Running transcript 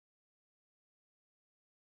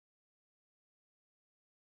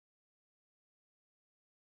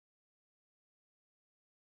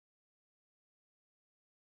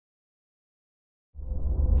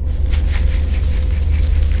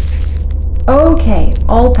Okay,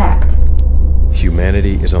 all packed.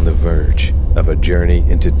 Humanity is on the verge of a journey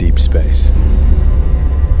into deep space.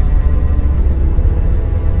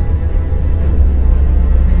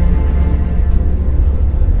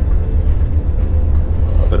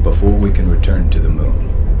 But before we can return to the moon,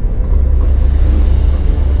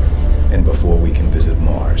 and before we can visit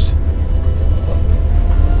Mars,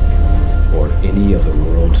 or any of the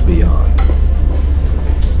worlds beyond,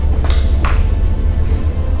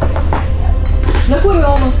 Look what we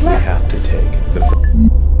almost we left. have to take the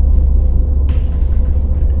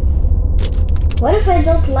What if I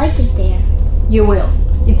don't like it there? You will.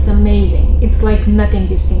 It's amazing. It's like nothing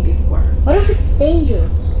you've seen before. What if it's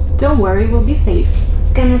dangerous? Don't worry, we'll be safe.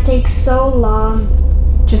 It's gonna take so long.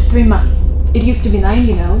 Just 3 months. It used to be 9,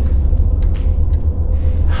 you know.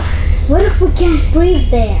 What if we can't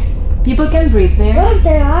breathe there? People can breathe there. What if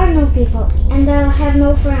there are no people and I'll have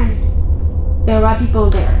no friends? There are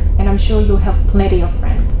people there, and I'm sure you'll have plenty of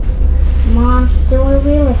friends. Mom, do we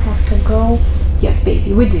really have to go? Yes,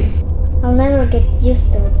 baby, we do. I'll never get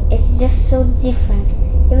used to it. It's just so different.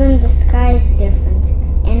 Even the sky is different.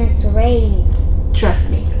 And it rains.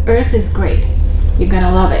 Trust me, Earth is great. You're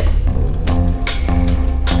gonna love it.